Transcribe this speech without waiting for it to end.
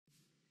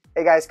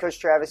Hey guys, Coach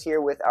Travis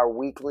here with our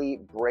weekly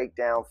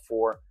breakdown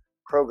for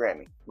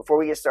programming. Before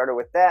we get started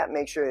with that,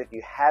 make sure that if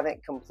you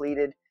haven't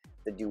completed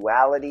the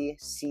duality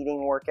seating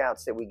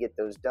workouts that we get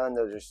those done.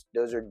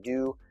 Those are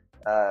due.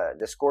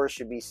 The scores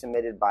should be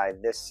submitted by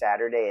this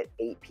Saturday at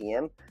 8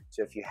 p.m.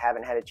 So if you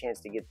haven't had a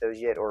chance to get those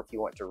yet, or if you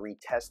want to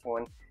retest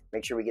one,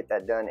 make sure we get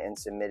that done and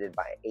submitted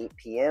by 8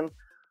 p.m.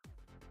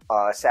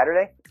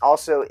 Saturday.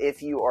 Also,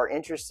 if you are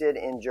interested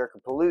in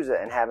Jerkapalooza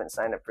and haven't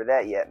signed up for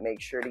that yet, make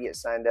sure to get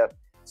signed up.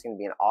 It's going to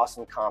be an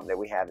awesome comp that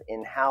we have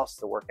in-house.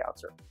 The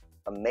workouts are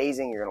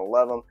amazing. You're going to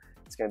love them.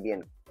 It's going to be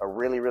a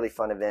really, really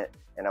fun event,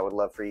 and I would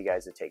love for you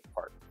guys to take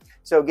part.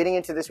 So getting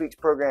into this week's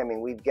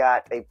programming, we've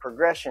got a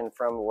progression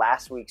from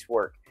last week's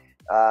work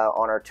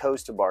on our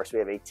toes to bar. So we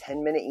have a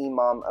 10-minute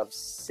EMOM of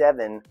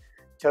 7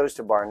 toes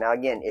to bar. Now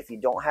again, if you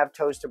don't have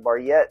toes to bar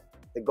yet,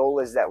 the goal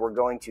is that we're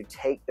going to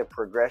take the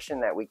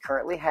progression that we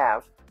currently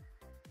have,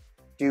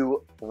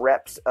 do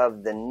reps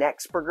of the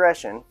next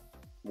progression,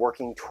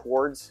 working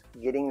towards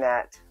getting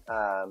that,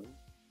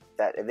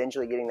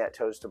 eventually getting that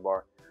toes to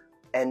bar,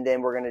 and then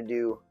we're going to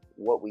do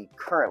what we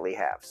currently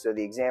have. So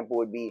the example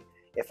would be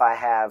if I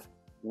have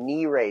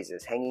knee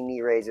raises, hanging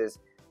knee raises,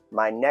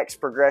 my next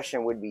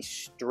progression would be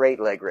straight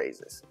leg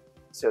raises.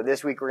 So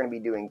this week we're going to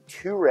be doing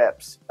 2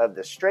 reps of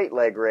the straight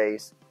leg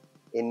raise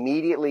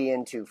immediately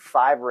into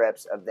 5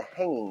 reps of the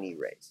hanging knee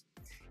raise.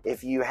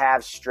 If you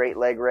have straight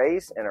leg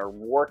raise and are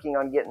working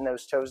on getting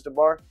those toes to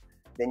bar,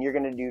 then you're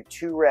going to do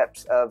 2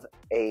 reps of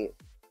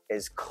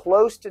as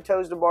close to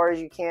toes to bar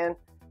as you can,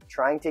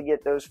 trying to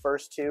get those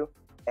first 2,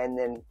 and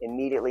then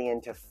immediately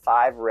into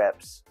 5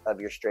 reps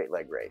of your straight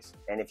leg raise.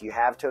 And if you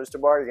have toes to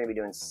bar, you're going to be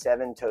doing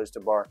 7 toes to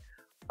bar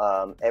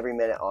every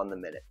minute on the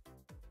minute.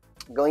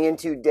 Going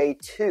into day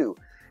 2,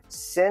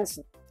 since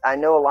I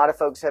know a lot of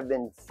folks have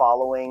been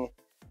following,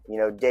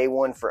 day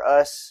 1 for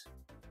us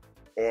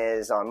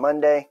is on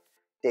Monday.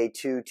 Day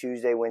 2,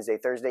 Tuesday, Wednesday,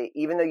 Thursday.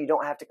 Even though you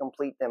don't have to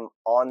complete them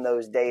on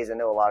those days, I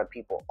know a lot of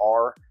people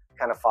are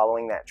kind of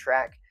following that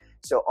track.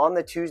 So on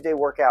the Tuesday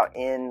workout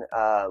in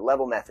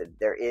level method,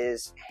 there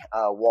is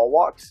wall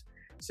walks.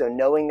 So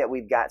knowing that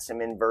we've got some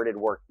inverted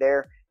work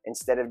there,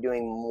 instead of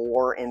doing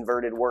more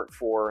inverted work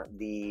for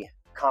the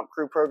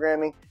COMPCREW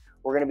programming,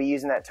 we're going to be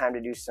using that time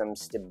to do some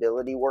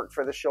stability work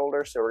for the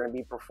shoulder. So we're going to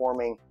be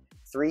performing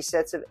 3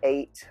 sets of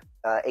 8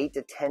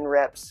 to 10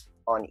 reps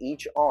on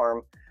each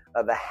arm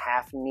of a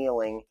half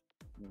kneeling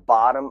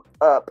bottom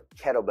up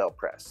kettlebell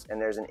press. And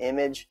there's an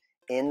image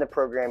in the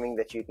programming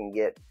that you can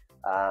get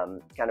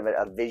kind of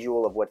a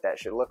visual of what that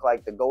should look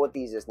like. The goal with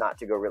these is not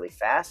to go really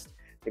fast.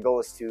 The goal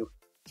is to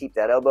keep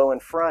that elbow in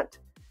front,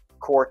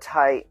 core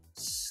tight,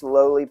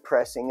 slowly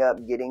pressing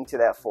up, getting to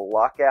that full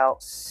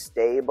lockout,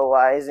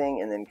 stabilizing,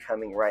 and then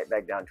coming right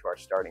back down to our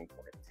starting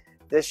point.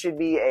 This should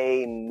be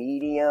a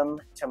medium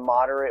to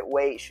moderate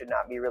weight, should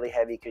not be really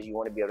heavy because you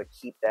want to be able to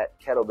keep that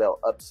kettlebell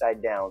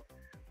upside down,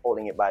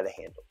 holding it by the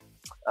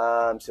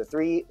handle. So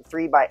 3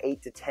 by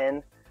 8 to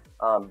 10,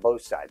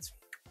 both sides.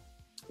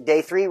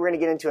 Day 3, we're going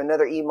to get into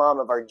another EMOM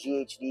of our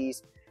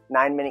GHDs,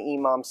 9-minute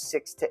EMOM,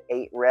 6 to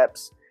 8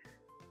 reps.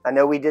 I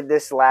know we did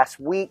this last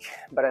week,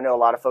 but I know a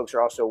lot of folks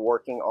are also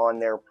working on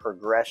their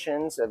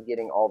progressions of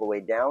getting all the way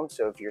down.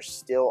 So if you're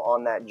still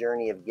on that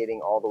journey of getting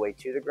all the way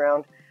to the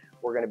ground,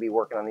 we're going to be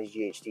working on these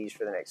GHDs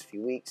for the next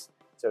few weeks.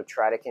 So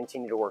try to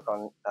continue to work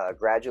on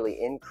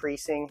gradually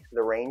increasing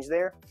the range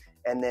there.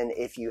 And then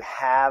if you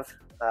have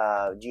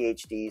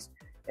GHDs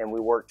and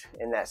we worked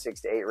in that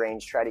 6 to 8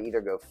 range, try to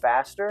either go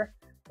faster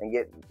and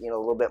get a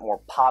little bit more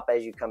pop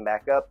as you come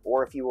back up,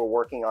 or if you were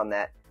working on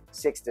that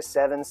 6 to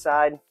 7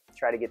 side,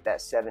 try to get that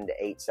 7 to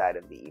 8 side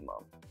of the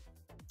EMOM.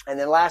 And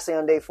then lastly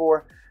on day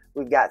 4,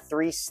 we've got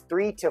 3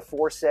 to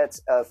 4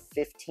 sets of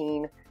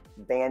 15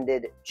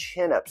 banded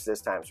chin-ups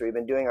this time. So we've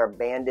been doing our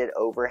banded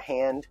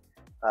overhand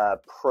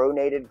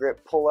pronated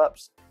grip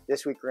pull-ups.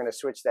 This week we're going to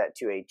switch that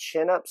to a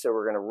chin-up, so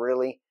we're going to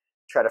really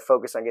try to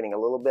focus on getting a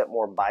little bit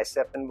more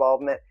bicep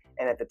involvement.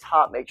 And at the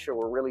top, make sure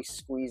we're really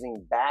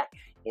squeezing back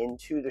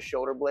into the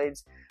shoulder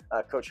blades.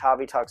 Coach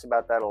Javi talks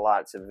about that a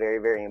lot. It's a very,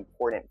 very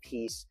important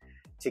piece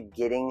to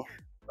getting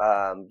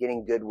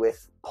good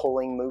with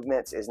pulling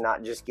movements, is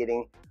not just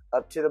getting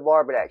up to the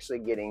bar, but actually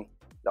getting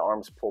the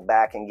arms pulled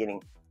back and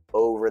getting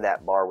over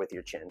that bar with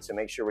your chin. So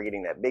make sure we're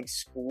getting that big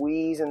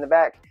squeeze in the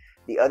back.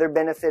 The other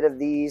benefit of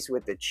these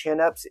with the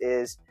chin-ups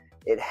is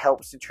it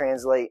helps to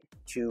translate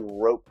to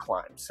rope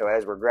climbs. So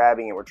as we're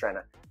grabbing it, we're trying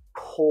to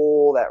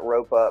pull that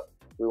rope up.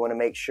 We want to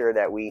make sure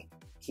that we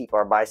keep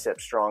our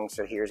biceps strong.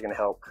 So here's going to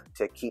help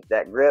to keep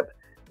that grip,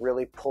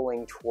 really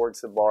pulling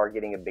towards the bar,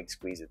 getting a big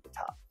squeeze at the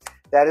top.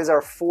 That is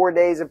our 4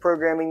 days of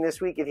programming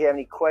this week. If you have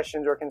any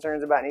questions or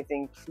concerns about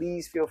anything,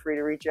 please feel free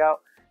to reach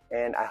out.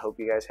 And I hope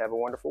you guys have a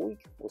wonderful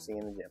week. We'll see you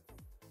in the gym.